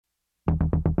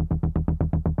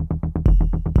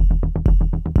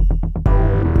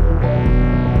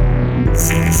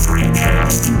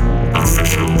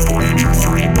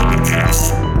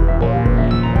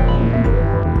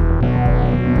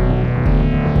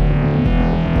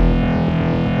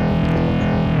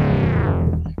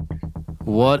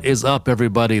What is up,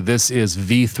 everybody? This is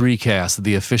V3Cast,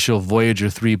 the official Voyager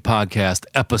 3 podcast,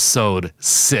 episode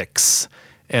 6.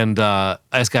 And I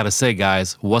just got to say,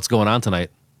 guys, what's going on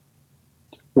tonight?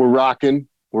 We're rocking,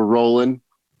 we're rolling,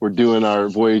 we're doing our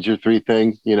Voyager 3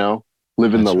 thing,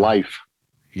 living the life.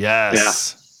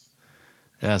 Yes.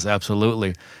 Yeah. Yes,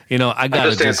 absolutely. I got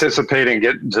just anticipating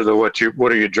getting to the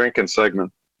what are you drinking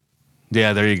segment.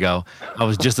 Yeah, there you go. I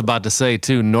was just about to say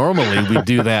too, normally we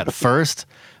do that first,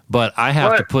 but I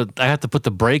have to put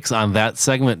the brakes on that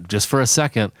segment just for a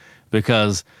second,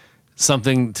 because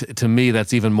something to me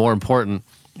that's even more important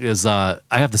is I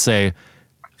have to say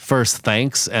first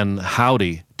thanks and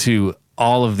howdy to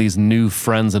all of these new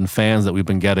friends and fans that we've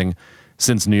been getting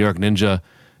since New York Ninja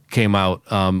came out.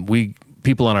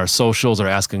 People on our socials are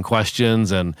asking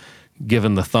questions and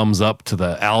giving the thumbs up to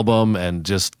the album and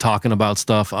just talking about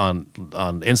stuff on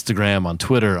Instagram, on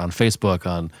Twitter, on Facebook,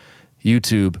 on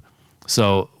YouTube.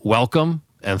 So welcome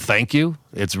and thank you.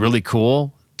 It's really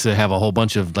cool to have a whole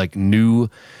bunch of new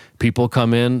people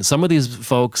come in. Some of these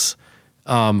folks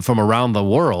from around the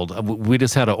world. We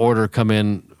just had an order come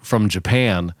in from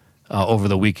Japan over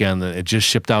the weekend. It just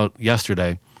shipped out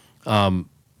yesterday.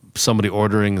 Somebody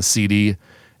ordering a CD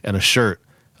and a shirt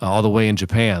all the way in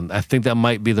Japan. I think that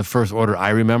might be the first order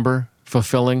I remember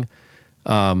fulfilling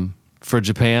for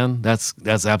Japan. That's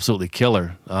absolutely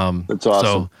killer. That's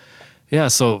awesome.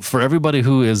 So for everybody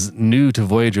who is new to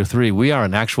Voyager 3, we are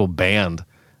an actual band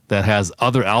that has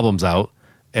other albums out,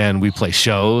 and we play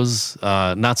shows.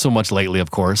 Not so much lately,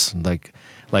 of course, like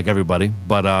everybody.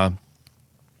 But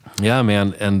yeah,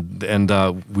 man, and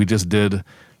we just did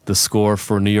the score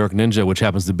for New York Ninja, which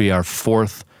happens to be our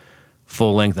 4th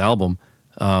full-length album.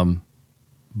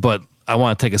 But I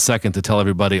want to take a second to tell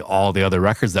everybody all the other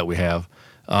records that we have.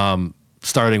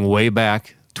 Starting way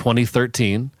back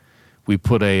 2013, we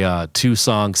put a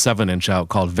 2-song 7-inch out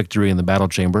called Victory in the Battle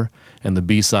Chamber, and the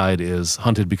B-side is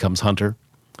Hunted Becomes Hunter.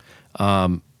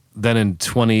 Then in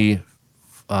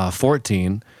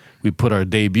 2014, we put our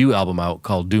debut album out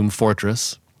called Doom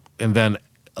Fortress. And then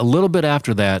a little bit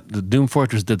after that, the Doom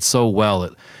Fortress did so well,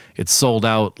 it sold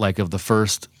out of the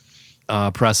first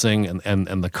pressing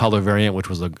and the color variant, which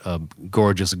was a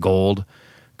gorgeous gold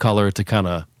color to kind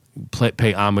of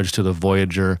pay homage to the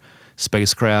Voyager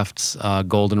spacecraft's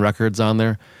golden records on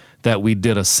there, that we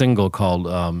did a single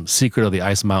called Secret of the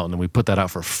Ice Mountain, and we put that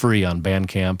out for free on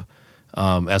Bandcamp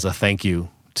as a thank you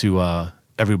to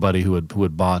everybody who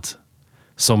had bought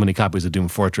so many copies of Doom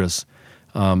Fortress.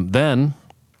 Then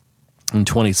in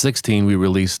 2016, we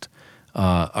released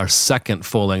our second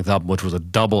full-length album, which was a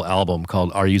double album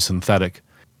called Are You Synthetic?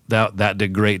 That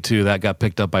did great too. That got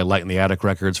picked up by Light in the Attic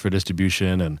Records for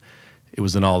distribution, and it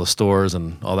was in all the stores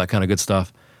and all that kind of good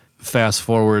stuff. Fast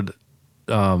forward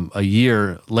a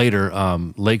year later,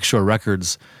 Lakeshore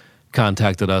Records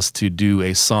contacted us to do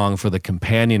a song for the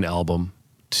companion album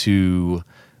to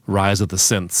Rise of the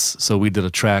Synths. So we did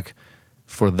a track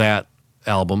for that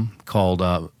album called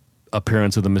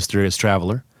Appearance of the Mysterious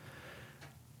Traveler.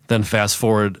 Then fast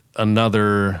forward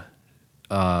another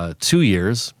 2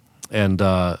 years, and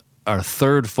our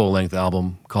third full-length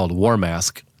album called War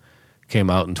Mask came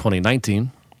out in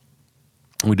 2019.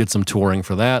 We did some touring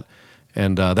for that,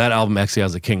 and that album actually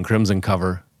has a King Crimson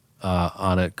cover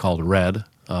on it called Red,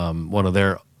 one of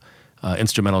their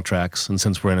instrumental tracks. And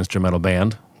since we're an instrumental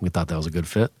band, we thought that was a good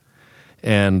fit.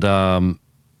 And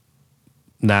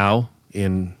now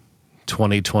in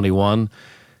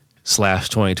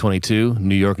 2021/2022,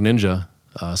 New York Ninja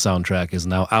soundtrack is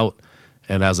now out.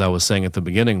 And as I was saying at the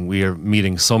beginning, we are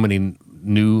meeting so many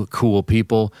new cool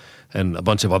people, and a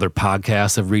bunch of other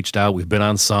podcasts have reached out. We've been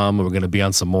on some, and we're going to be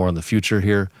on some more in the future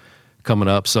here coming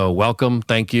up. So welcome,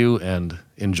 thank you, and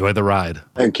enjoy the ride.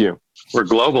 Thank you. We're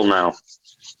global now.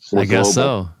 I guess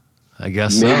so.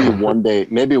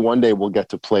 Maybe one day we'll get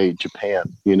to play Japan,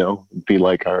 be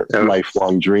like our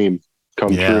lifelong dream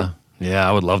come true. Yeah,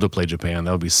 I would love to play Japan.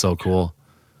 That would be so cool.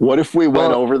 What if we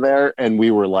went over there and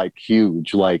we were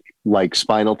huge, like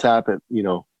Spinal Tap at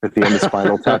the end of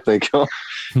Spinal Tap, they go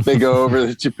over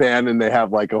to Japan and they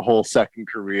have a whole second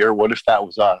career. What if that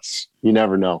was us? You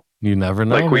never know. You never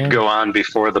know. We'd go on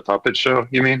before the puppet show,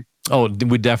 you mean? Oh,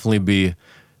 we'd definitely be.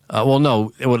 Well,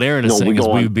 no, what Aaron is saying is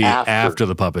we would be after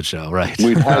the puppet show, right?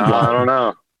 We'd headline. I don't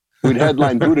know. We'd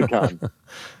headline Budokan.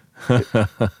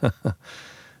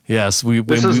 Yes,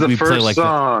 This is the first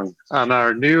song on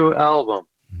our new album.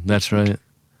 That's right.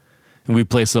 And we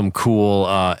play some cool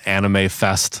anime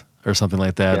fest or something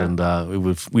like that, and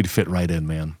we'd fit right in,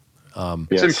 man.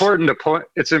 It's important to point.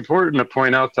 It's important to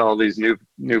point out to all these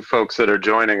new folks that are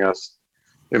joining us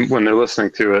when they're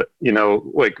listening to it.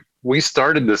 We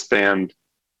started this band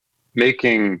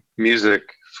making music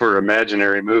for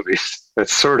imaginary movies.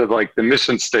 That's sort of like the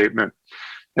mission statement.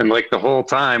 And like the whole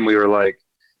time we were like,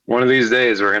 one of these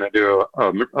days we're going to do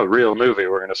a real movie.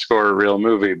 We're going to score a real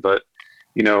movie. But,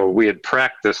 you know, we had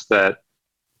practiced that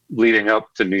leading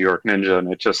up to New York Ninja,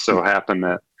 and it just so happened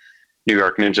that New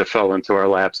York Ninja fell into our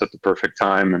laps at the perfect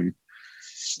time. And,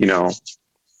 you know,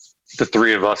 the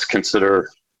three of us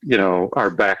consider, you know, our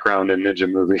background in ninja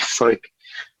movies like,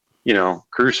 you know,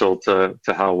 crucial to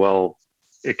how well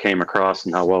it came across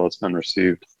and how well it's been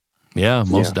received. Yeah,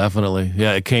 most definitely.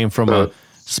 Yeah, it came from a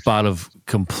spot of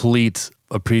complete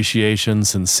appreciation,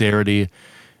 sincerity,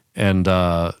 and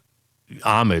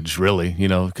homage, really, you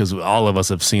know, because all of us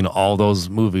have seen all those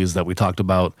movies that we talked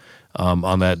about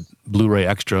on that Blu-ray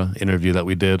Extra interview that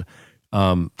we did.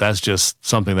 That's just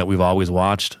something that we've always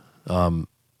watched.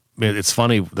 It's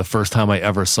funny, the first time I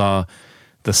ever saw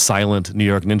the silent New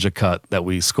York Ninja cut that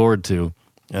we scored to,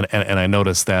 and I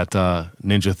noticed that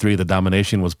Ninja 3, The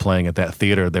Domination, was playing at that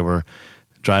theater. They were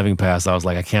driving past. I was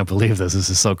like, I can't believe this. This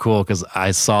is so cool, because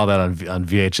I saw that on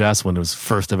VHS when it was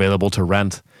first available to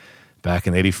rent back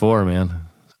in '84, man.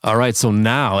 All right, so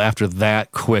now, after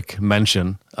that quick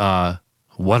mention,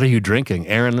 what are you drinking?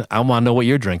 Aaron, I want to know what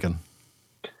you're drinking.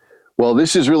 Well,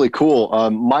 this is really cool.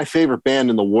 My favorite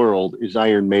band in the world is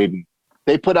Iron Maiden.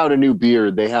 They put out a new beer.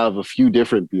 They have a few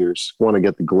different beers. Want to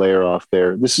get the glare off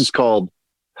there. This is called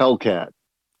Hellcat.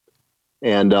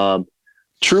 And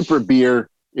Trooper beer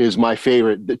is my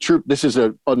favorite. This is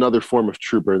another form of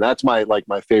Trooper. That's my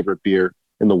favorite beer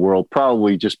in the world,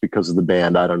 probably just because of the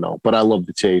band. I don't know, but I love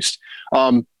the taste.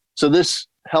 So this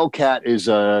Hellcat is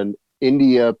an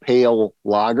India Pale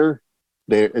Lager.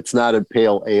 It's not a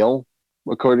pale ale,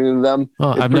 according to them.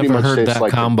 Oh, I've never heard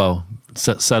that combo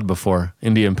said before.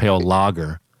 Indian Pale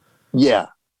Lager. Yeah,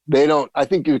 they don't. I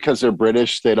think because they're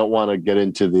British, they don't want to get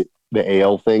into the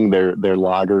ale thing. They're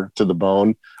lager to the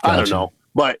bone. Gotcha. I don't know,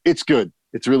 but it's good.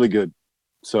 It's really good.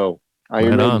 So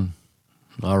Iron Maiden.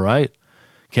 All right,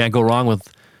 can't go wrong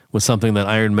with something that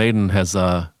Iron Maiden has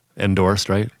endorsed,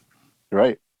 right?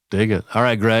 Right. Dig it. All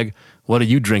right, Greg, what are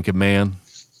you drinking, man?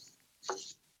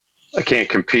 I can't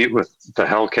compete with the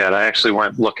Hellcat. I actually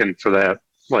went looking for that.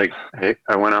 Like, hey,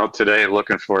 I went out today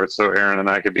looking for it so Aaron and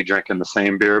I could be drinking the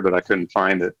same beer, but I couldn't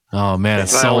find it. Oh man,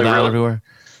 it's sold out everywhere.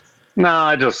 No,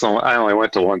 I only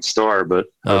went to one store, but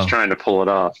I was trying to pull it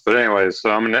off. But anyways,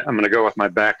 so I'm gonna go with my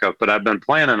backup. But I've been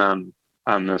planning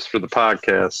on this for the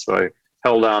podcast, so I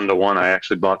held on to one. I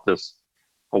actually bought this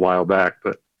a while back,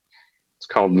 but it's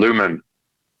called Lumen,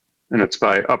 and it's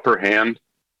by Upper Hand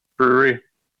Brewery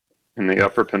in the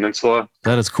Upper Peninsula.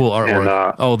 That is cool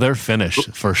artwork. And, they're Finnish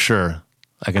for sure.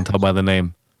 I can tell by the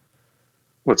name.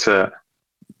 What's that?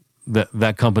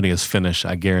 That company is Finnish.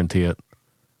 I guarantee it.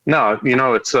 No,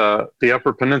 it's the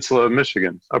Upper Peninsula of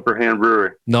Michigan, Upper Hand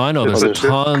Brewery. No, I know. There's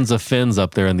tons of Finns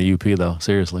up there in the UP, though.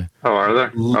 Seriously. Oh, are there?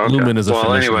 Okay. Lumen is a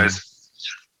Finnish anyways,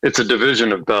 name. It's a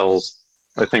division of Bell's.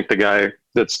 I think the guy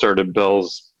that started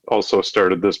Bell's also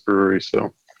started this brewery.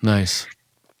 So nice.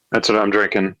 That's what I'm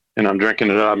drinking, and I'm drinking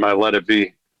it out of my Let It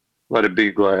Be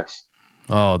glass.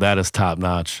 Oh, that is top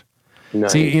notch.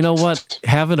 Nice. See, you know what?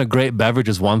 Having a great beverage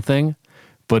is one thing,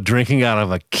 but drinking out of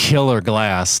a killer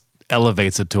glass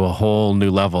elevates it to a whole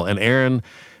new level. And Aaron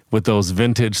with those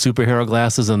vintage superhero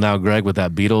glasses, and now Greg with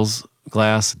that Beatles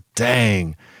glass.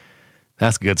 Dang,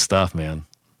 that's good stuff, man.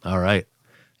 All right.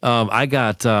 I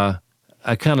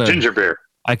kind of ginger beer.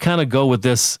 I kind of go with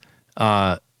this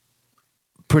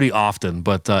pretty often,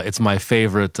 but it's my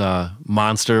favorite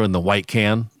Monster in the white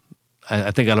can.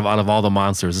 I think out of all the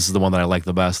Monsters, this is the one that I like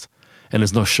the best. And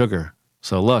there's no sugar.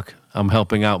 So look, I'm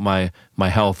helping out my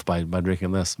health by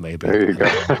drinking this, maybe. There you go.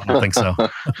 I don't think so.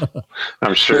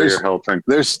 I'm sure you're helping.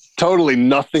 There's totally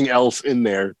nothing else in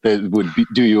there that would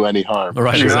do you any harm.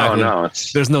 Right, exactly. No,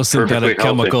 there's no synthetic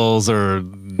chemicals or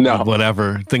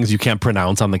whatever, things you can't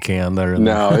pronounce on the can.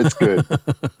 It's good.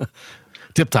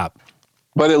 Tip top.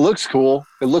 But it looks cool.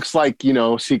 It looks like,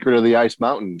 Secret of the Ice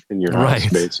Mountain in your house,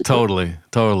 basically.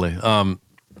 Totally.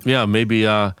 Yeah,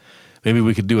 maybe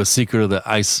we could do a Secret of the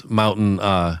Ice Mountain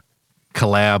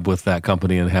collab with that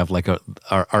company and have like our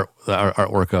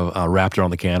artwork of a raptor on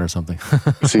the can or something.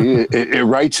 See, it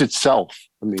writes itself.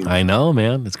 I know,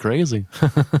 man. It's crazy.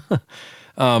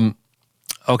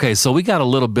 Okay, so we got a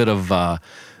little bit of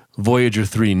Voyager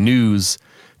 3 news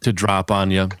to drop on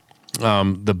you.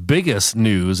 The biggest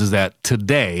news is that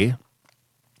today,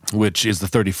 which is the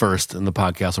 31st, and the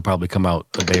podcast will probably come out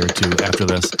a day or two after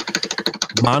this,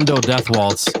 Mondo Death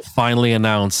Waltz finally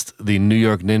announced the New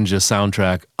York Ninja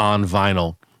soundtrack on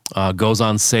vinyl. Goes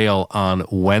on sale on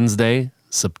Wednesday,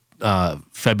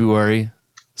 February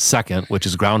 2nd, which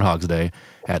is Groundhog's Day,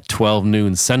 at 12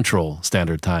 noon Central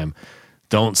Standard Time.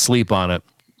 Don't sleep on it.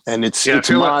 And it's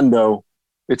Mondo.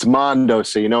 It's Mondo,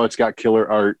 so it's got killer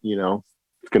art.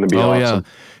 It's going to be awesome.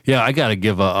 Yeah. I got to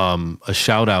give a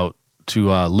shout out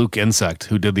to Luke Insect,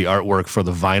 who did the artwork for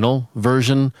the vinyl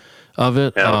version of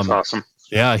it. Yeah, that's awesome.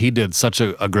 Yeah, he did such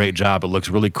a great job. It looks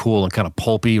really cool and kind of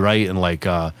pulpy, right? And like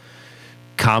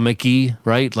comic-y,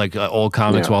 right? Like old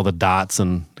comics with all the dots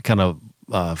and kind of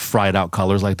fried out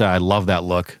colors like that. I love that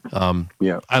look.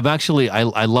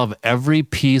 I love every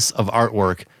piece of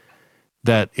artwork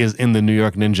that is in the New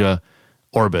York Ninja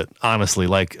orbit, honestly.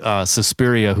 Like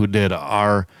Suspiria, who did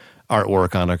our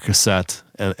artwork on our cassette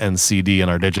and CD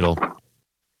and our digital,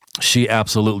 she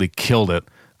absolutely killed it.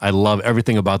 I love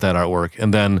everything about that artwork.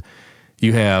 And then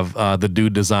you have the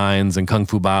Dude Designs and Kung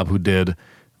Fu Bob, who did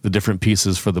the different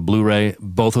pieces for the Blu-ray.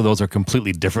 Both of those are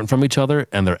completely different from each other,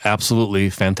 and they're absolutely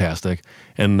fantastic.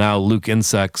 And now Luke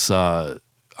Insect's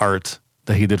art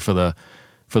that he did for the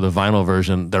vinyl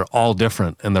version, they're all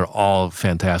different, and they're all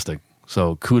fantastic.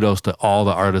 So kudos to all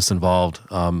the artists involved.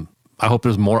 I hope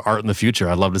there's more art in the future.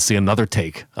 I'd love to see another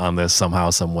take on this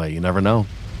somehow, some way. You never know.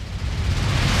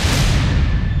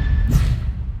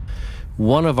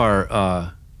 One of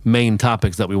our main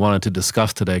topics that we wanted to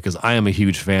discuss today, because I am a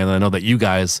huge fan, and I know that you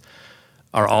guys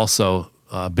are also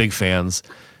big fans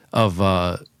of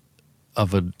a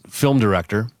film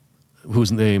director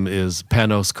whose name is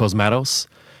Panos Cosmatos,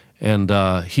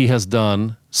 and he has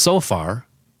done so far,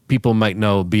 people might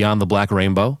know Beyond the Black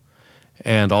Rainbow,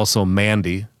 and also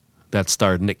Mandy, that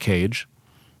starred Nick Cage,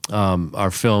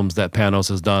 are films that Panos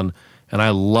has done, and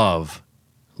I love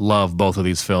both of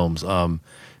these films.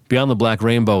 Beyond the Black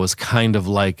Rainbow is kind of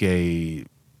like a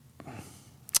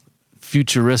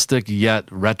futuristic yet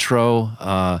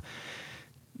retro,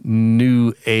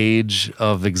 new age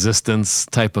of existence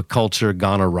type of culture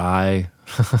gone awry,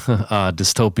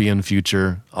 dystopian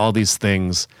future, all these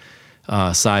things,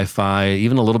 sci-fi,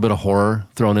 even a little bit of horror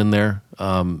thrown in there,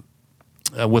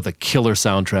 with a killer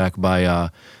soundtrack by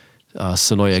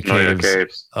Sonoya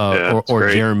Caves. Or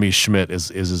Jeremy Schmidt is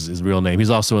his real name. He's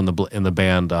also in the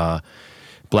band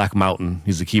Black Mountain.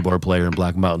 He's the keyboard player in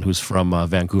Black Mountain, who's from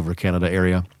Vancouver, Canada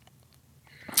area.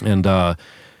 And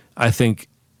I think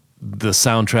the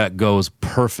soundtrack goes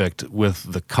perfect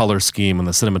with the color scheme and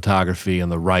the cinematography and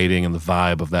the writing and the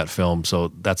vibe of that film.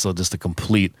 So that's just a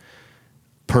complete,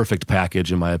 perfect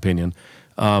package, in my opinion.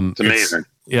 It's amazing.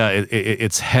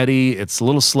 It's heady. It's a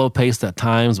little slow paced at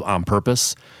times on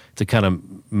purpose to kind of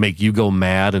make you go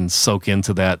mad and soak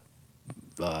into that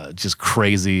just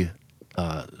crazy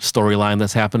storyline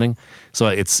that's happening. So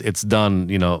it's done,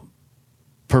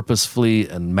 purposefully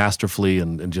and masterfully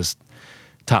and just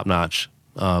top notch.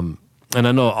 And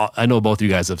I know both of you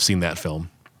guys have seen that film.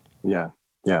 Yeah.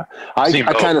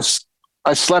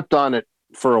 I slept on it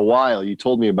for a while. You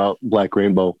told me about Black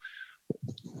Rainbow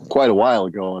quite a while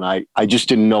ago, and I just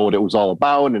didn't know what it was all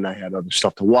about, and I had other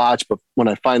stuff to watch. But when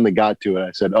I finally got to it,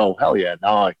 I said, "Oh hell yeah!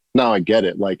 Now I get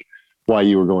it. Like why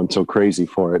you were going so crazy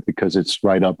for it, because it's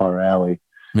right up our alley."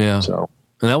 Yeah. So,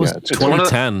 and that was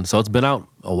 2010. So it's been out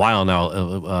a while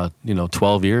now.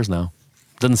 12 years now.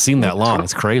 Doesn't seem that long.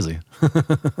 It's crazy.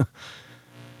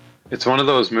 It's one of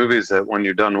those movies that when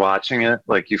you're done watching it,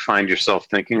 like you find yourself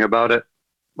thinking about it,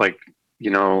 like,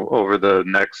 over the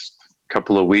next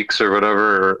couple of weeks or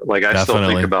whatever. Like I still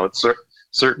think about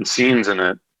certain scenes in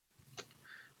it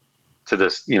to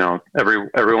this,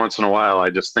 every once in a while, I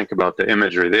just think about the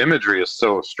imagery. The imagery is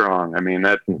so strong. I mean,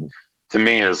 that to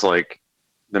me is like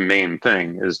the main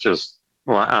thing is just,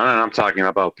 I'm talking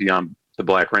about Beyond the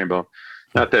Black Rainbow.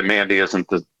 Not that Mandy isn't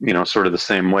sort of the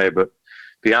same way, but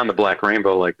Beyond the Black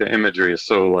Rainbow, like the imagery is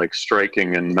so like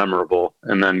striking and memorable.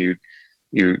 And then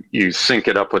you sync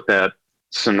it up with that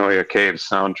Sonoya Caves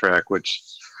soundtrack, which,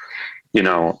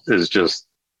 is just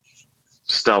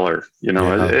stellar.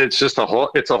 It's just a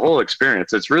whole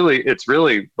experience. It's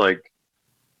really like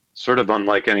sort of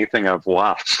unlike anything I've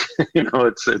watched.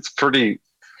 It's pretty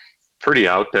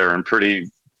out there and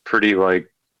pretty like,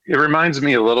 it reminds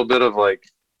me a little bit of like,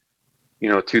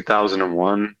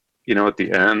 2001, at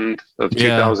the end of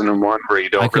 2001, where you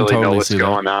don't really know what's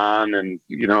going on. And,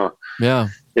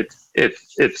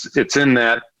 it's in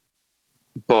that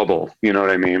bubble. You know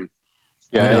what I mean?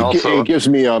 Yeah. It gives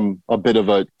me a bit of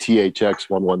a THX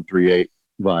 1138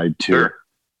 vibe too. Sure.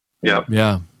 Yep.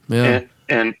 Yeah.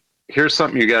 And here's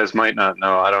something you guys might not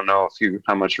know. I don't know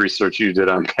how much research you did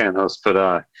on Panos,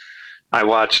 but I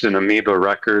watched an Amoeba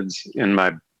Records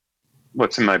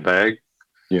What's in My Bag.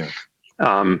 Yeah.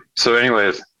 So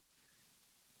anyways,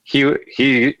 he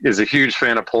is a huge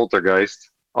fan of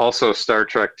Poltergeist, also Star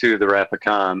Trek II, The Wrath of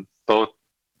Khan, both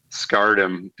scarred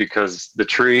him because the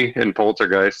tree in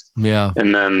Poltergeist, Yeah.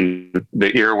 and then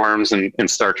the earworms in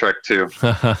Star Trek 2.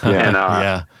 And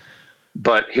Yeah.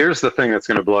 but here's the thing that's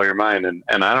going to blow your mind,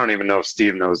 and I don't even know if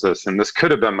Steve knows this, and this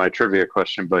could have been my trivia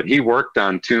question, but he worked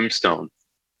on Tombstone.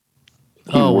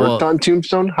 He worked on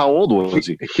Tombstone? How old was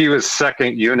he? He was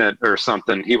second unit or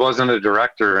something. He wasn't a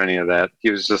director or any of that. He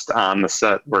was just on the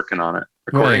set working on it,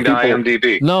 according to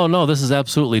IMDb. No, this is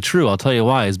absolutely true. I'll tell you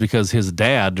why. Is because his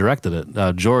dad directed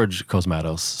it, George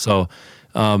Cosmatos. So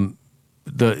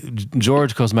the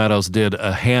George Cosmatos did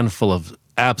a handful of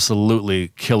absolutely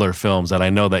killer films that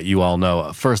I know that you all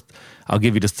know. First, I'll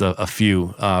give you just a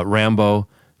few. Rambo,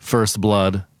 First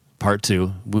Blood, Part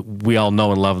 2. We all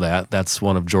know and love that. That's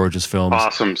one of George's films.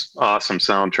 Awesome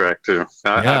soundtrack too.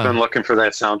 I've been looking for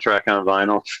that soundtrack on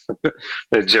vinyl.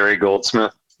 That Jerry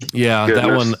Goldsmith. Yeah,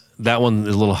 Goodness. that one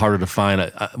is a little harder to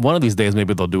find. One of these days,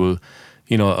 maybe they'll do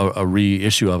a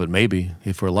reissue of it. Maybe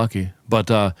if we're lucky.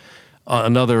 But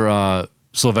another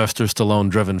Sylvester Stallone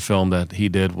driven film that he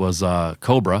did was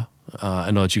Cobra.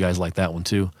 I know that you guys like that one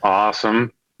too.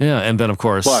 Awesome. Yeah, and then of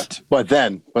course, but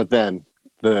then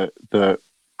the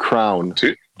crown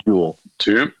jewel.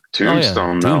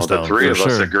 Tombstone. No, Tombstone, the three of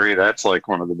us sure. agree that's like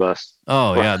one of the best.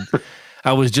 Oh yeah,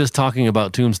 I was just talking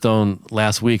about Tombstone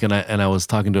last week, and I was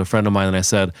talking to a friend of mine, and I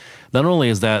said, not only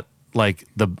is that like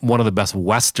one of the best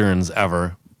westerns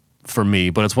ever for me,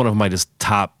 but it's one of my just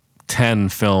top 10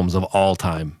 films of all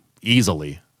time,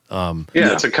 easily.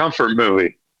 It's a comfort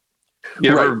movie.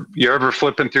 You ever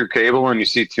flipping through cable and you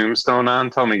see Tombstone on?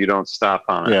 Tell me you don't stop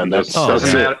on it. Yeah,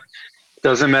 doesn't matter.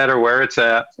 Doesn't matter where it's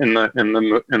at in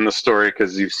the story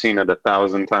because you've seen it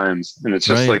 1,000 times, and it's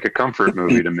just like a comfort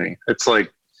movie to me. It's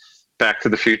like Back to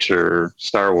the Future or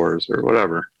Star Wars or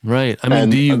whatever. Right. I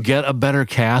mean, do you get a better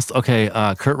cast? Okay,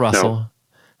 Kurt Russell,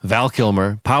 Val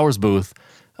Kilmer, Powers Booth,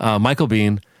 Michael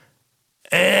Biehn,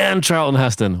 and Charlton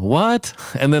Heston. What?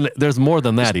 And then there's more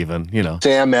than that, even.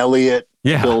 Sam Elliott,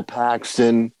 Yeah. Bill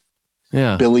Paxton,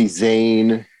 Yeah. Billy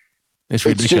Zane. It's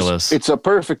ridiculous. It's a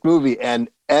perfect movie, and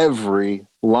every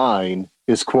line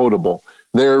is quotable.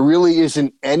 There really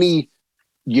isn't any,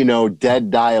 dead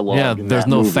dialogue. Yeah, in there's that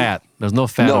no movie. fat. There's no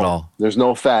fat at all. There's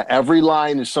no fat. Every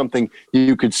line is something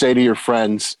you could say to your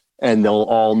friends, and they'll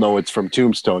all know it's from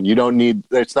Tombstone. You don't need.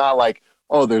 It's not like,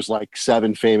 oh, there's like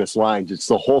 7 famous lines. It's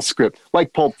the whole script,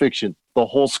 like Pulp Fiction. The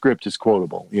whole script is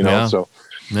quotable. Yeah. So.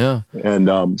 Yeah.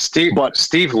 And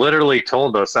Steve literally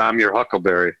told us I'm your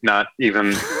Huckleberry, not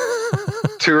even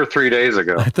 2 or 3 days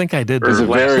ago. I think I did. Or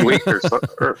last week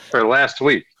or last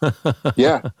week.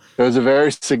 Yeah, it was a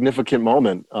very significant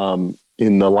moment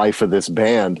in the life of this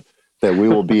band that we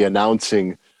will be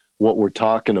announcing what we're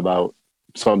talking about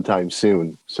sometime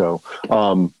soon. So,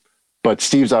 but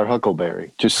Steve's our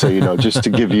Huckleberry, just so you know, just to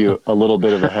give you a little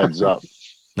bit of a heads up.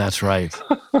 That's right.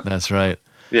 That's right.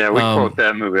 Yeah, we quote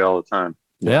that movie all the time.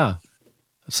 Yeah.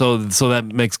 So that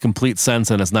makes complete sense,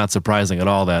 and it's not surprising at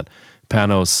all that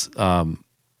Panos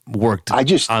worked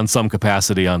on some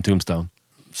capacity on Tombstone.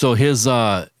 So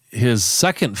his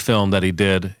second film that he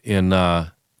did in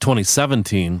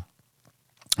 2017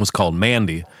 was called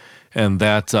Mandy, and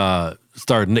that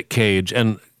starred Nick Cage.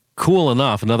 And cool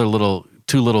enough,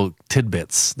 two little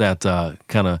tidbits that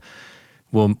kind of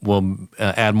will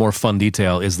add more fun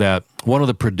detail is that one of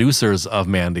the producers of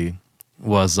Mandy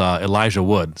was Elijah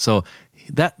Wood. So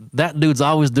that dude's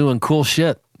always doing cool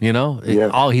shit,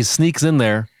 he sneaks in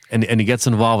there and he gets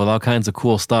involved with all kinds of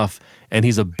cool stuff, and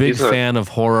he's a big fan of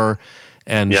horror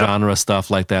and genre stuff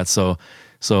like that. So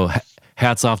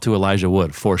hats off to Elijah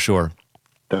Wood for sure.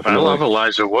 Definitely. I love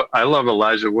Elijah Wood. I love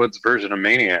Elijah Wood's version of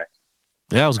Maniac.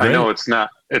 Yeah, it was great. I know it's not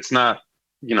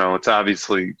it's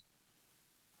obviously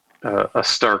a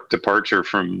stark departure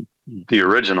from the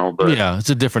original, but yeah, it's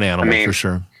a different animal for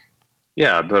sure.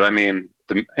 Yeah, but I mean,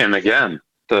 the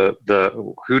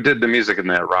who did the music in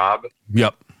that? Rob.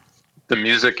 Yep. The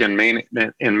music in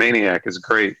Maniac is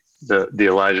great. The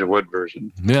Elijah Wood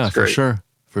version. Yeah, for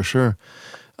sure.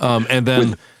 And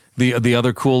then the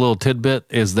other cool little tidbit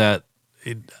is that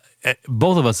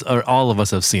both of us, or all of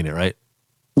us, have seen it, right?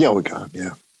 Yeah, we got it.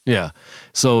 Yeah. Yeah.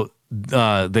 So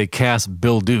they cast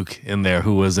Bill Duke in there,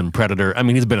 who was in Predator. I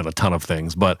mean, he's been in a ton of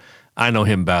things, but I know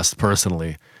him best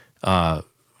personally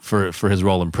for his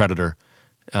role in Predator.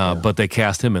 But they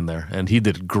cast him in there, and he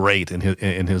did great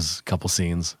in his couple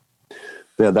scenes.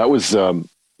 Yeah, that was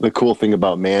the cool thing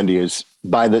about Mandy is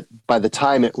by the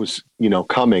time it was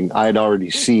coming, I had already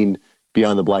seen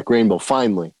Beyond the Black Rainbow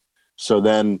finally. So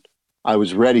then I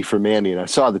was ready for Mandy, and I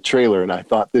saw the trailer, and I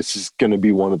thought this is going to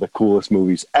be one of the coolest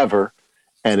movies ever,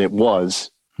 and it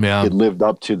was. Yeah, it lived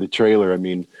up to the trailer. I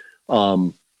mean,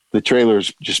 the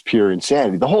trailer's just pure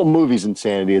insanity. The whole movie's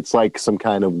insanity. It's like some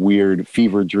kind of weird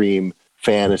fever dream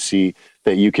fantasy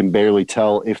that you can barely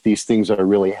tell if these things are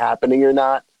really happening or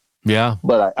not. Yeah.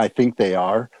 But I think they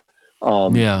are.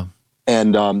 Yeah.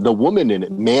 And the woman in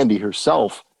it, Mandy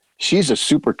herself, she's a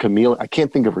super chameleon. I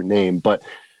can't think of her name, but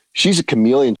she's a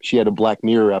chameleon. She had a Black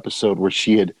Mirror episode where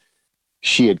she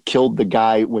had killed the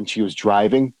guy when she was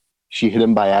driving. She hit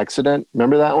him by accident.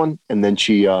 Remember that one? And then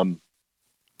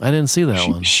I didn't see that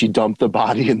one. She dumped the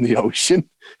body in the ocean,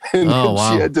 and Oh,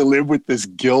 wow. she had to live with this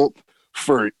guilt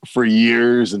for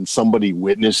years. And somebody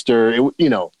witnessed her.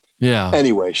 Yeah.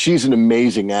 Anyway, she's an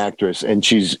amazing actress, and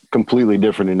she's completely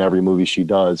different in every movie she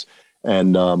does,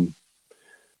 and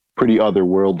pretty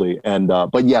otherworldly. And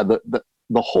but yeah,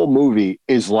 the whole movie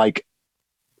is like,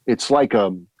 it's like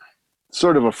a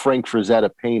sort of a Frank Frazetta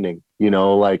painting.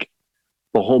 Like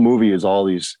the whole movie is all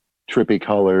these trippy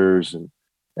colors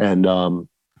and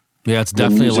yeah, it's the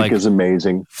definitely music like is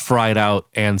amazing, fried out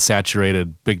and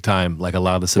saturated big time, like a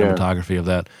lot of the cinematography of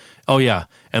that. Oh yeah,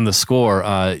 and the score,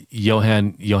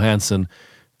 Johansson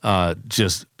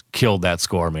just killed that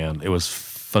score, man. It was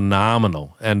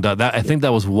phenomenal, and I think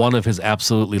that was one of his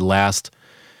absolutely last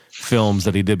films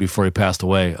that he did before he passed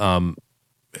away.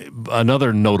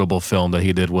 Another notable film that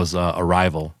he did was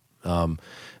Arrival.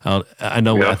 I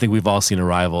know. Yeah. I think we've all seen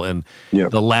Arrival, and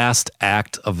the last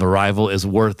act of Arrival is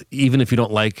worth, even if you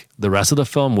don't like the rest of the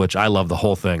film, which I love the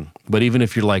whole thing. But even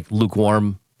if you're like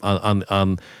lukewarm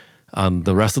on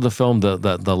the rest of the film,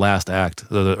 the last act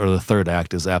or the third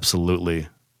act is absolutely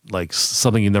like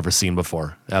something you've never seen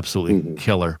before. Absolutely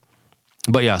killer.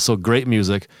 But yeah, so great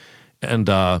music, and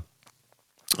so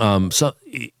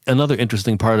another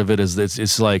interesting part of it is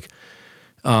it's like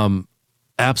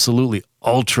absolutely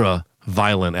ultra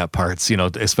violent at parts,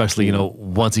 especially,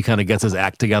 once he kind of gets his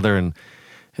act together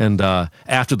and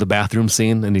after the bathroom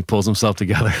scene and he pulls himself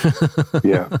together.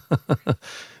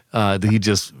 He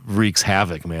just wreaks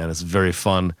havoc, man. It's very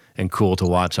fun and cool to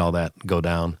watch all that go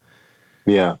down.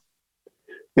 Yeah.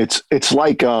 It's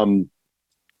like,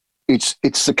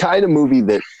 it's the kind of movie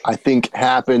that I think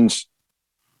happens.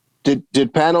 Did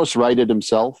Panos write it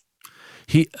himself?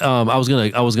 I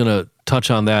was gonna touch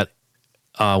on that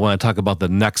when I talk about the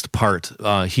next part.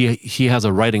 He has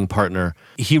a writing partner.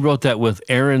 He wrote that with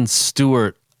Aaron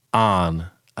Stewart on.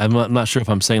 I'm not sure if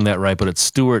I'm saying that right, but it's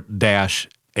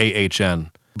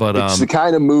Stewart-AHN. But it's the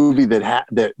kind of movie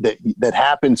that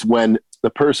happens when the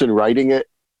person writing it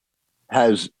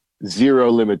has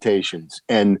zero limitations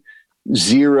and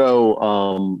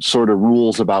zero sort of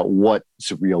rules about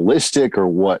what's realistic or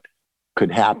what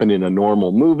could happen in a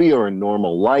normal movie or a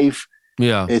normal life.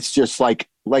 Yeah. It's just like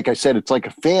I said, it's like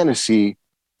a fantasy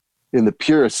in the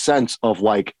purest sense of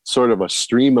like sort of a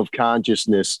stream of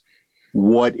consciousness.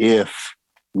 What if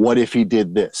he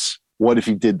did this? What if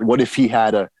he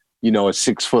had a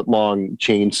 6-foot long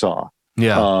chainsaw?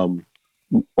 Yeah.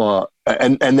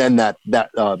 And then that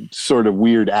sort of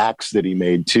weird axe that he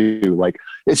made too. Like,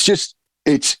 it's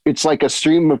like a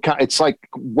stream of, it's like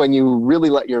when you really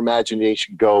let your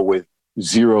imagination go with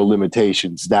zero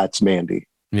limitations, that's Mandy.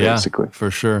 Yeah, basically.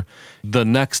 For sure. The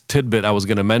next tidbit I was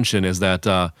going to mention is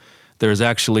that there's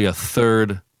actually a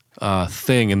third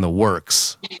thing in the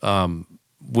works,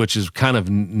 which is kind of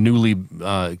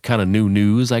new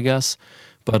news, I guess.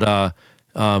 But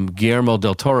Guillermo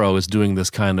del Toro is doing this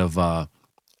kind of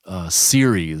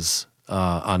series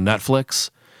on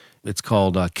Netflix. It's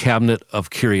called Cabinet of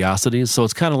Curiosities. So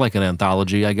it's kind of like an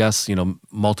anthology, I guess,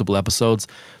 multiple episodes.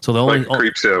 So the only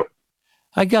Creepshow.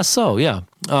 I guess so, yeah.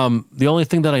 The only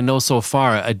thing that I know so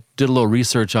far, I did a little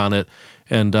research on it,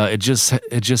 and it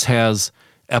just has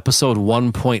episode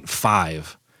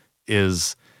 1.5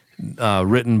 is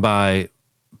written by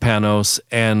Panos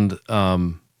and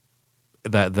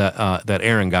that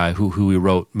Aaron guy who we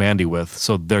wrote Mandy with.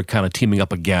 So they're kind of teaming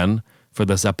up again for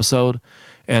this episode,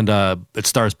 and it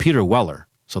stars Peter Weller.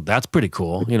 So that's pretty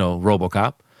cool,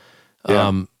 RoboCop.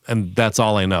 Yeah. And that's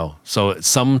all I know. So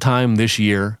sometime this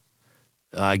year,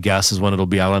 I guess, is when it'll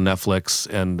be out on Netflix,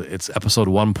 and it's episode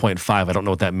 1.5. I don't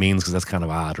know what that means because that's kind of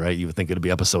odd, right? You would think it'd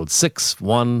be episode 6,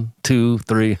 1, 2,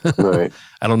 3. Right.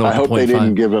 I don't know. I hope they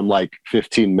didn't give him like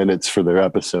 15 minutes for their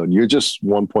episode. You're just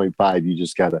 1.5. You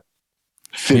just gotta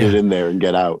fit it in there and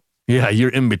get out. Yeah,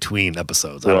 you're in between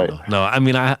episodes. I don't know. No, I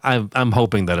mean, I'm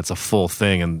hoping that it's a full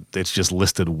thing and it's just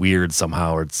listed weird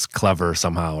somehow, or it's clever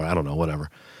somehow, or I don't know, whatever.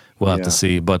 We'll have to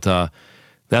see. But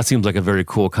that seems like a very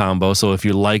cool combo. So if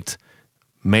you liked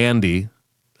Mandy,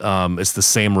 it's the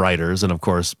same writers, and of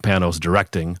course Panos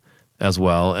directing as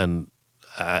well. And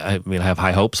I mean, I have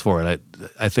high hopes for it.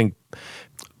 I think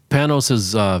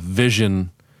Panos's vision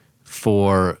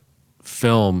for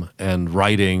film and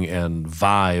writing and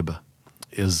vibe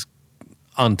is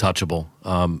untouchable.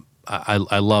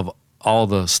 I love all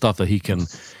the stuff that he can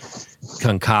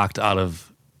concoct out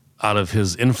of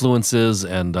his influences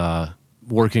and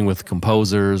working with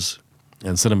composers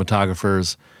and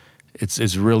cinematographers.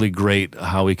 It's really great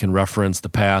how he can reference the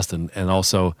past and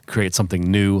also create something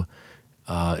new.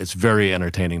 It's very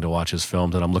entertaining to watch his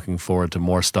films, and I'm looking forward to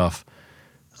more stuff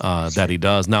that he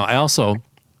does. Now, I also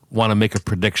want to make a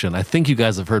prediction. I think you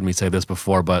guys have heard me say this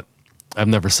before, but I've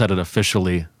never said it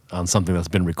officially on something that's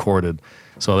been recorded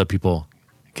so other people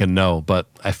can know, but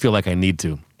I feel like I need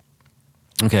to.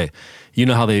 Okay, you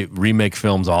know how they remake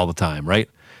films all the time, right?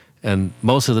 And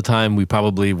most of the time we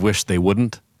probably wish they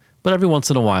wouldn't, but every once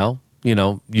in a while,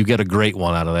 you get a great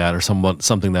one out of that, or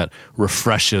something that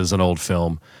refreshes an old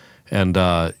film, and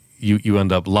you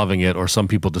end up loving it, or some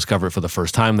people discover it for the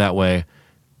first time that way,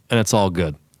 and it's all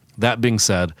good. That being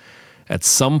said, at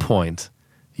some point,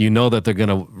 you know that they're going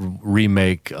to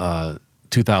remake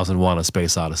 2001: A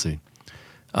Space Odyssey.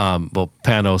 Well,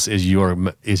 Panos is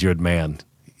your man.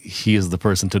 He is the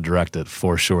person to direct it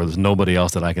for sure. There's nobody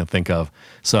else that I can think of.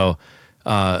 So,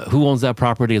 who owns that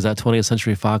property? Is that 20th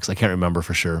Century Fox? I can't remember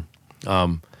for sure.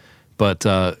 But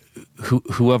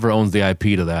whoever owns the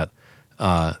IP to that,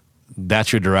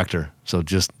 that's your director. So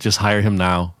just hire him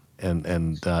now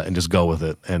and just go with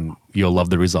it, and you'll love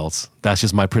the results. That's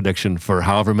just my prediction for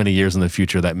however many years in the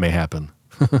future that may happen.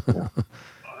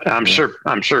 I'm sure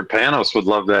Panos would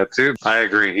love that too. I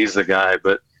agree, he's the guy.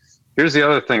 But here's the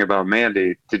other thing about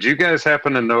Mandy. Did you guys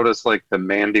happen to notice like the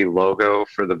Mandy logo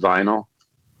for the vinyl?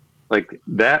 Like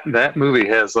that movie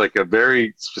has like a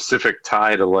very specific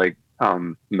tie to like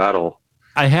metal.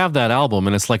 I have that album,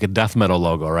 and it's like a death metal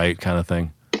logo, right? Kind of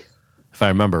thing. If I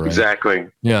remember right. Exactly.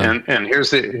 Yeah. And here's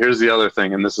the other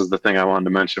thing, and this is the thing I wanted to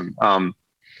mention.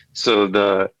 So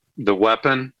the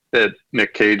weapon that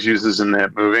Nick Cage uses in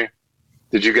that movie,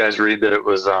 did you guys read that it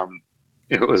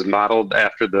was modeled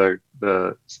after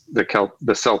the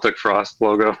Celtic Frost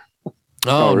logo?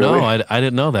 Oh, really? No, I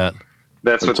didn't know that.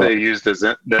 That's what they used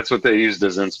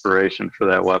as inspiration for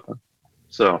that weapon.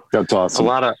 So that's awesome.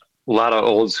 A lot of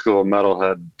old school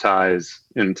metalhead ties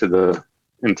into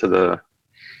the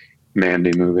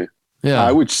Mandy movie. Yeah,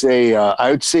 I would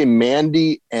say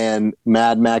Mandy and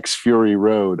Mad Max Fury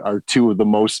Road are two of the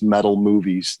most metal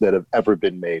movies that have ever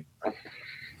been made.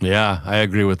 Yeah, I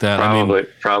agree with that.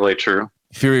 Probably true.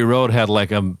 Fury Road had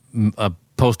like a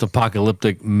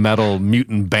post-apocalyptic metal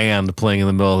mutant band playing in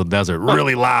the middle of the desert,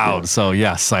 really loud. So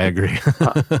yes, I agree.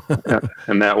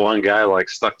 And that one guy like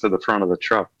stuck to the front of the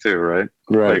truck too, right?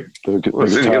 Right.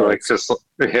 Wasn't he like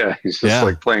he's just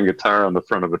like playing guitar on the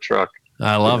front of a truck.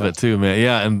 I love it too, man.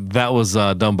 Yeah, and that was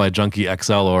done by Junkie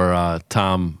XL or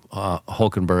Tom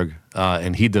Hulkenberg,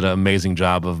 and he did an amazing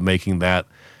job of making that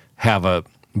have a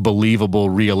believable,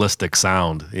 realistic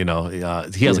sound. He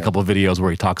has a couple of videos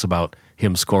where he talks about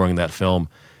him scoring that film,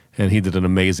 and he did an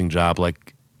amazing job,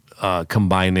 like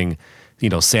combining,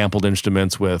 sampled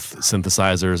instruments with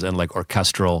synthesizers and like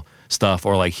orchestral stuff,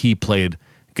 or like he played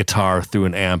guitar through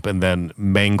an amp and then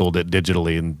mangled it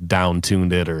digitally and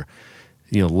down-tuned it, or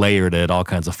layered it, all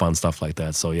kinds of fun stuff like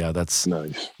that. So yeah, that's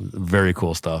nice, very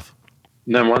cool stuff.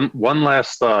 And then one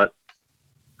last thought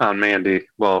on Mandy.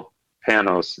 Well,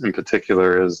 Panos in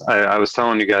particular is I was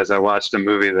telling you guys I watched a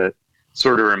movie that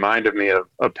sort of reminded me of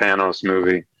a Panos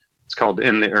movie. It's called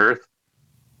In the Earth.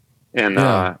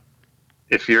 And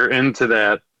if you're into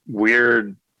that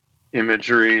weird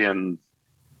imagery and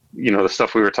the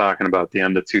stuff we were talking about at the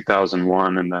end of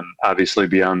 2001, and then obviously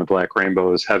Beyond the Black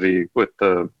Rainbow is heavy with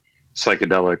the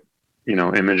psychedelic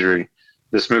imagery,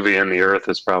 this movie In the Earth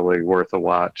is probably worth a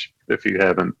watch if you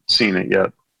haven't seen it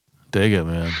yet. Dig it,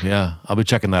 man. Yeah, I'll be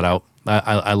checking that out.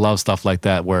 I love stuff like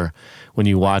that where when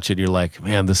you watch it, you're like,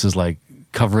 man, this is like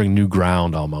covering new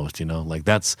ground almost, like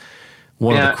that's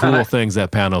one of the cool things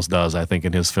that Panos does, I think,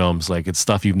 in his films. Like, it's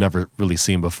stuff you've never really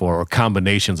seen before, or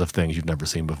combinations of things you've never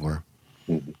seen before.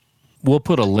 Mm-hmm. We'll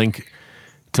put a link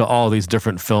to all these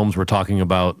different films we're talking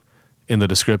about in the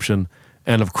description.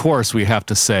 And of course, we have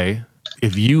to say,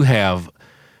 if you have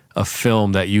a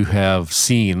film that you have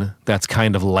seen that's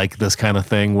kind of like this kind of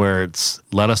thing, where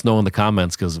let us know in the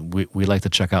comments, because we like to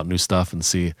check out new stuff and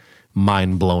see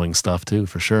mind-blowing stuff too,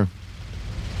 for sure.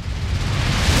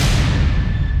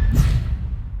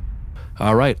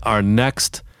 All right, our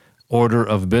next order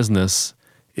of business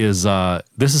is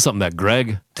this is something that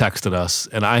Greg texted us,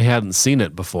 and I hadn't seen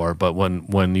it before, but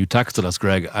when you texted us,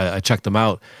 Greg, I checked them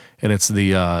out, and it's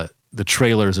the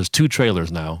trailers. There's 2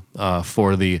 trailers now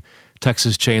for the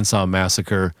Texas Chainsaw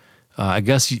Massacre. I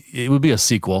guess it would be a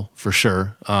sequel for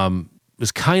sure.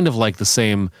 It's kind of like the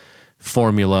same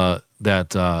formula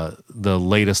that the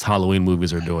latest Halloween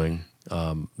movies are doing.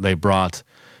 They brought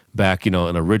back, an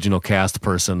original cast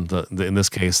person, in this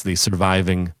case, the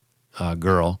surviving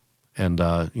girl. And,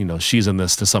 she's in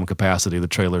this to some capacity. The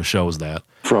trailer shows that.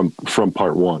 From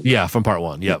part one. Yeah, from part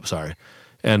one. Yep, sorry.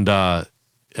 And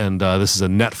this is a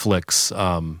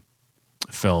Netflix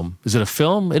film. Is it a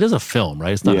film? It is a film,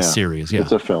 right? It's not a series. Yeah,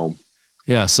 it's a film.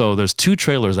 Yeah, so there's 2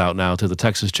 trailers out now to the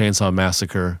Texas Chainsaw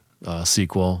Massacre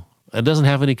sequel. It doesn't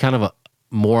have any kind of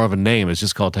more of a name. It's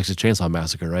just called Texas Chainsaw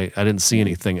Massacre, right? I didn't see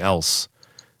anything else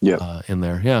in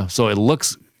there. Yeah, so it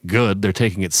looks good. They're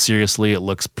taking it seriously. It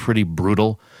looks pretty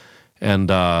brutal and,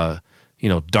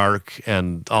 dark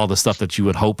and all the stuff that you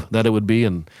would hope that it would be,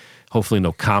 and hopefully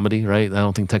no comedy, right? I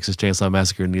don't think Texas Chainsaw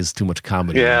Massacre needs too much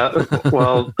comedy. Yeah,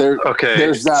 well, okay.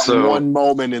 There's that one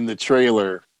moment in the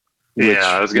trailer. Yeah,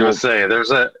 I was gonna say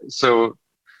so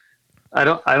I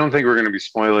don't think we're gonna be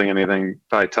spoiling anything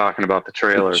by talking about the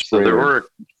trailer. So there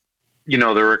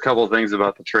were a couple of things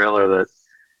about the trailer that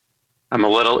I'm a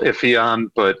little iffy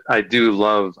on, but I do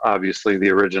love obviously the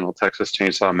original Texas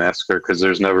Chainsaw Massacre because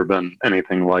there's never been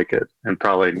anything like it and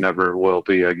probably never will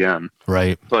be again.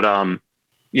 Right. But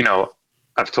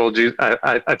I've told you,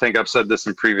 I think I've said this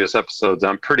in previous episodes.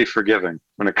 I'm pretty forgiving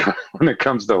when it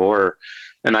comes to horror.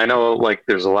 And I know, like,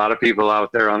 there's a lot of people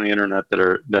out there on the internet that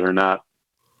are not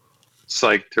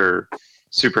psyched or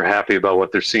super happy about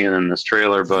what they're seeing in this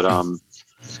trailer. But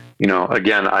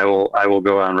again, I will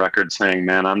go on record saying,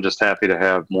 man, I'm just happy to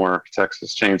have more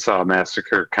Texas Chainsaw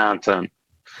Massacre content.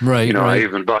 Right. I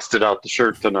even busted out the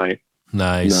shirt tonight.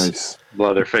 Nice.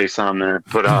 Leatherface on there.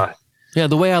 But yeah,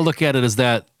 the way I look at it is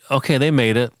that, okay, they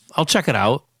made it. I'll check it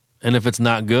out. And if it's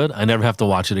not good, I never have to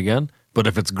watch it again. But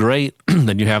if it's great,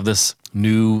 then you have this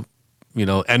new,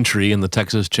 entry in the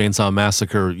Texas Chainsaw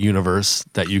Massacre universe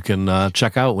that you can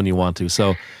check out when you want to.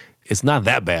 So it's not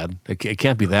that bad. It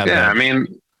can't be that bad. Yeah, I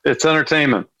mean, it's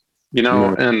entertainment,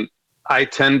 and I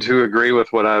tend to agree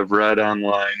with what I've read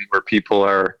online where people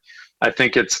are. I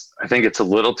think it's a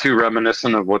little too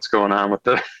reminiscent of what's going on with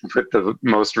the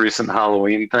most recent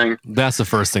Halloween thing. That's the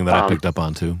first thing that I picked up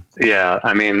on too. Yeah,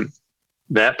 I mean,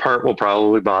 that part will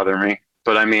probably bother me,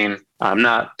 but I mean, I'm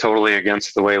not totally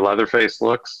against the way Leatherface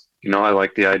looks. I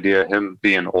like the idea of him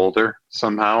being older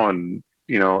somehow and,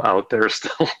 out there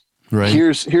still. Right.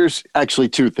 Here's actually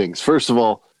 2 things. First of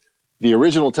all, the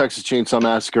original Texas Chainsaw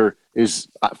Massacre is,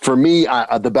 for me,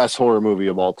 the best horror movie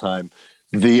of all time.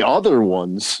 The other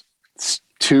ones,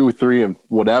 2, 3, and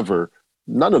whatever,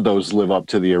 none of those live up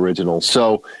to the original.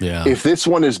 So if this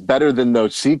one is better than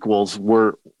those sequels,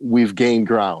 we've gained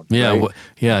ground. Yeah, right?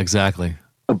 Yeah, exactly.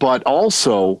 But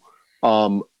also,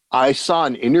 I saw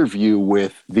an interview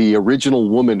with the original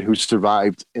woman who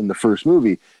survived in the first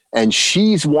movie, and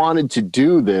she's wanted to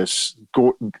do this,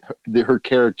 her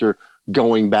character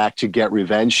going back to get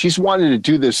revenge. She's wanted to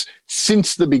do this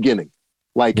since the beginning.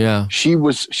 She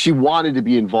wanted to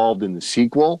be involved in the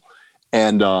sequel,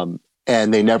 and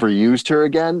they never used her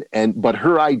again. But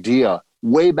her idea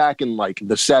way back in like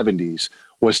the 70s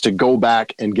was to go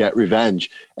back and get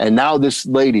revenge. And now this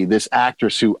lady, this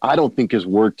actress who I don't think has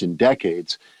worked in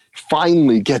decades,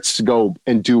 finally gets to go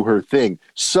and do her thing.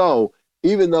 So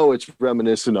even though it's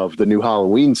reminiscent of the new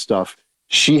Halloween stuff,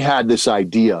 she had this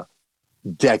idea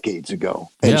decades ago,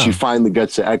 and she finally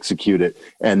gets to execute it.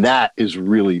 And that is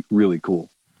really, really cool.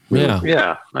 Yeah.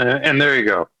 Yeah. And there you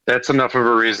go. That's enough of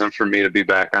a reason for me to be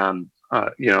back on,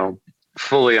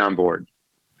 fully on board.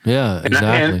 Yeah,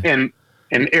 exactly.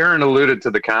 And Aaron alluded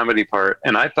to the comedy part,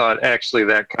 and I thought actually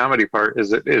that comedy part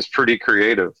is pretty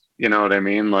creative. You know what I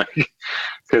mean? Like,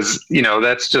 because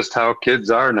that's just how kids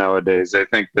are nowadays. They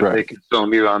think that they can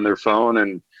film you on their phone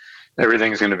and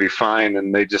everything's going to be fine,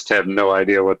 and they just have no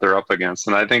idea what they're up against.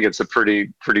 And I think it's a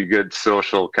pretty good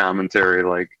social commentary.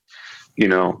 Like,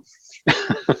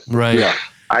 right? Yeah.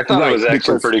 I thought it was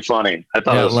actually pretty funny. I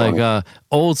thought it was like funny.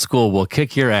 Old school will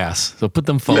kick your ass. So put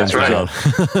them phones down.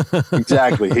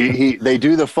 Exactly. They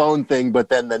do the phone thing, but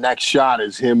then the next shot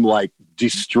is him like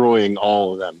destroying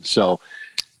all of them. So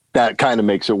that kind of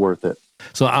makes it worth it.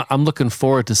 So I'm looking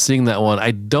forward to seeing that one.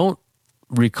 I don't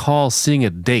recall seeing a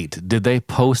date. Did they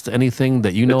post anything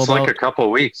that you know about? It's like a couple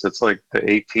of weeks. It's like the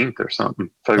 18th or something.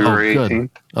 February 18th,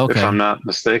 if I'm not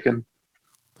mistaken.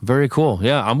 Very cool.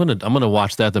 Yeah, I'm gonna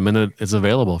watch that the minute it's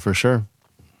available for sure.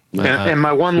 And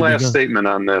my one last statement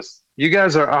on this: you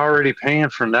guys are already paying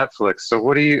for Netflix, so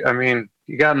what do you? I mean,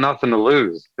 you got nothing to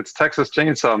lose. It's Texas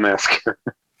Chainsaw Massacre.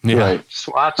 Yeah, right. Just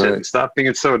watch it and stop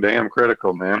being so damn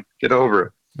critical, man. Get over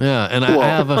it. Yeah, and I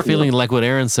have a feeling like what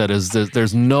Aaron said is that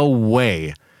there's no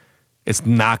way it's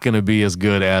not going to be as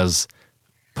good as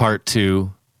part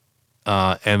 2,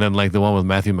 and then like the one with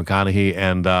Matthew McConaughey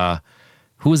and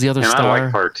Who was the other And star? I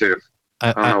like part 2.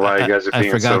 I don't know why you guys are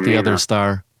being forgot so the mean other now.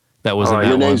 star that was in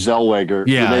that Renee one. Zellweger.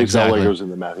 Yeah, Renee exactly. Zellweger was in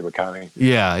the Matthew McConaughey.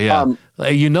 Yeah.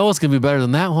 You know it's going to be better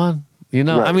than that one. You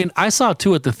know, Right. I mean, I saw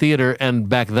 2 at the theater, and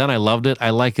back then I loved it. I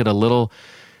like it a little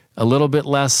bit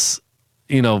less,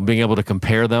 you know, being able to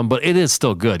compare them, but it is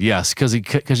still good. Yes, because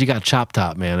you got Chop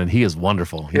Top, man, and he is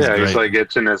wonderful. He's great. He's like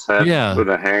itching his head with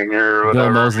a hanger or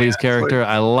whatever. Bill Moseley's character.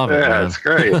 I love it, man. Yeah, it's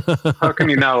great. How can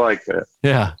you not like that?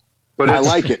 Yeah. But I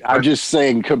like it. I'm just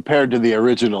saying, compared to the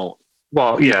original.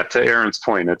 Well, yeah, to Aaron's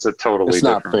point, it's a totally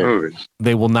different movie.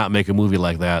 They will not make a movie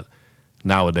like that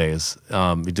nowadays.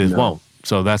 It just won't.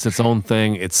 So that's its own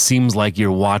thing. It seems like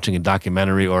you're watching a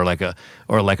documentary or like a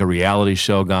reality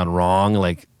show gone wrong,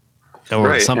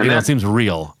 something that seems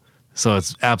real. So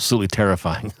it's absolutely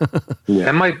terrifying.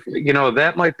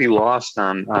 That might be lost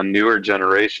on newer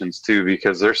generations too,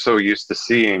 because they're so used to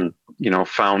seeing,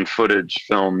 found footage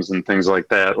films and things like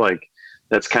that. Like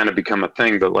that's kind of become a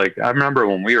thing. But like I remember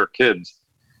when we were kids,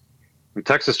 when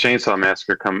Texas Chainsaw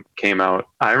Massacre came out,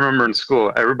 I remember in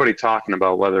school everybody talking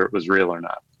about whether it was real or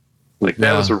not. Like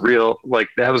that was a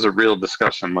real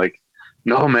discussion. Like,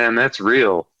 no man, that's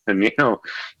real. And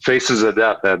Faces of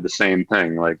Death had the same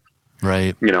thing. Like,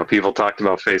 right. People talked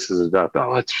about Faces of Death.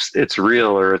 Oh, it's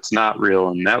real or it's not real.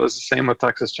 And that was the same with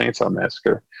Texas Chainsaw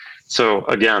Massacre. So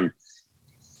again,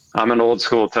 I'm an old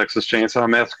school Texas Chainsaw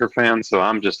Massacre fan, so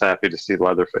I'm just happy to see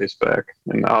Leatherface back.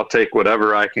 And I'll take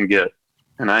whatever I can get.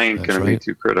 And I ain't going to be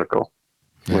too critical.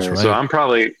 That's right. So I'm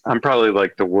probably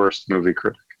like the worst movie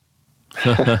critic.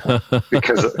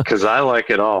 because I like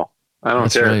it all. I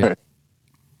don't care. Right.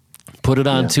 Put it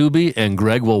on Tubi and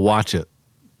Greg will watch it.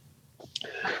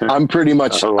 I'm pretty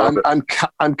much I'm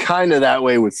kind of that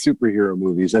way with superhero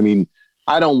movies. I mean,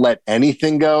 I don't let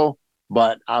anything go,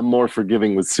 but I'm more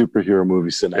forgiving with superhero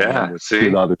movies than I am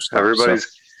with other stuff.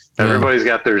 Everybody's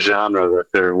got their genre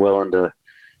that they're willing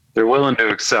to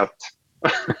accept.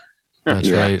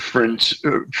 That's right.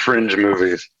 Fringe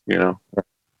movies, Yeah,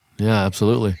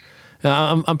 absolutely.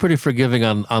 I'm pretty forgiving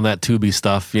on that Tubi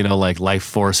stuff, like Life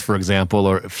Force, for example,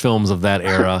 or films of that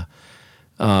era,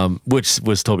 which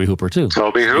was Tobe Hooper too.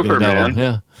 Tobe Hooper, man.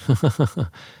 Yeah.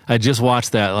 I just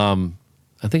watched that.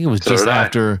 I think it was just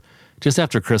after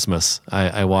Christmas.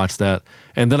 I watched that,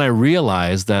 and then I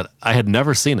realized that I had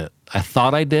never seen it. I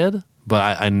thought I did,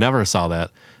 but I never saw that.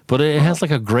 But it has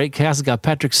like a great cast. It's got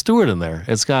Patrick Stewart in there.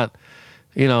 It's got,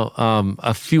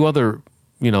 a few other,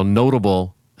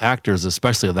 notable actors,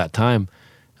 especially at that time.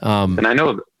 And I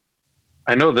know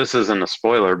this isn't a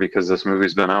spoiler because this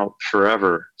movie's been out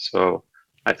forever. So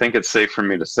I think it's safe for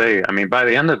me to say, I mean, by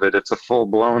the end of it, it's a full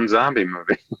blown zombie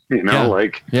movie, I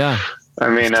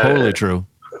mean, it's totally true.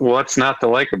 What's not to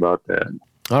like about that?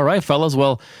 All right, fellas.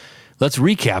 Well, let's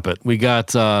recap it. We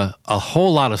got a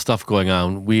whole lot of stuff going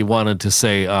on. We wanted to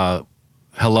say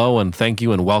hello and thank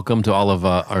you and welcome to all of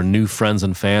our new friends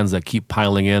and fans that keep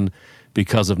piling in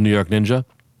because of New York Ninja.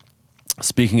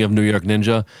 Speaking of New York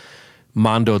Ninja,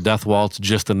 Mondo Death Waltz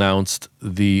just announced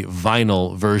the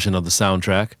vinyl version of the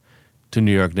soundtrack to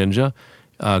New York Ninja.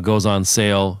 Goes on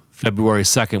sale February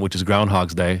 2nd, which is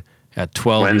Groundhog's Day, at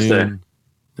 12 noon.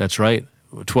 That's right.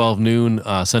 12 noon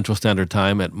Central Standard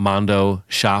Time at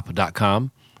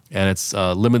mondoshop.com. And it's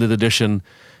limited edition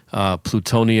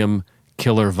plutonium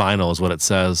killer vinyl is what it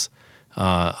says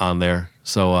on there.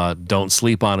 So don't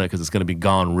sleep on it because it's going to be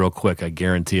gone real quick. I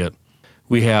guarantee it.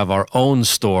 We have our own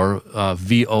store,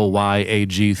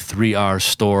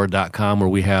 voyag3rstore.com, where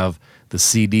we have the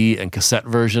CD and cassette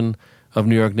version of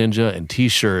New York Ninja and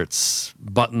T-shirts,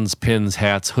 buttons, pins,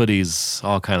 hats, hoodies,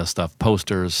 all kind of stuff,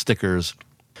 posters, stickers.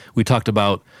 We talked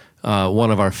about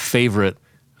one of our favorite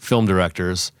film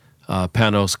directors,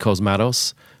 Panos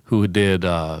Cosmatos, who did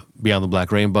Beyond the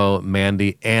Black Rainbow,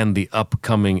 Mandy, and the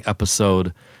upcoming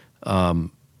episode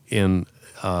in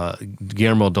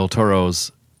Guillermo del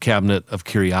Toro's Cabinet of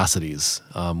Curiosities.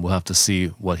 We'll have to see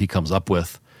what he comes up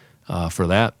with for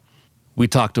that. We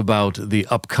talked about the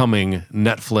upcoming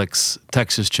Netflix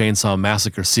Texas Chainsaw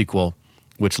Massacre sequel,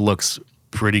 which looks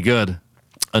pretty good.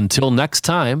 Until next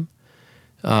time,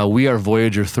 we are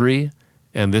Voyager 3,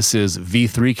 and this is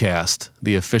V3Cast,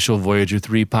 the official Voyager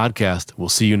 3 podcast. We'll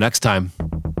see you next time.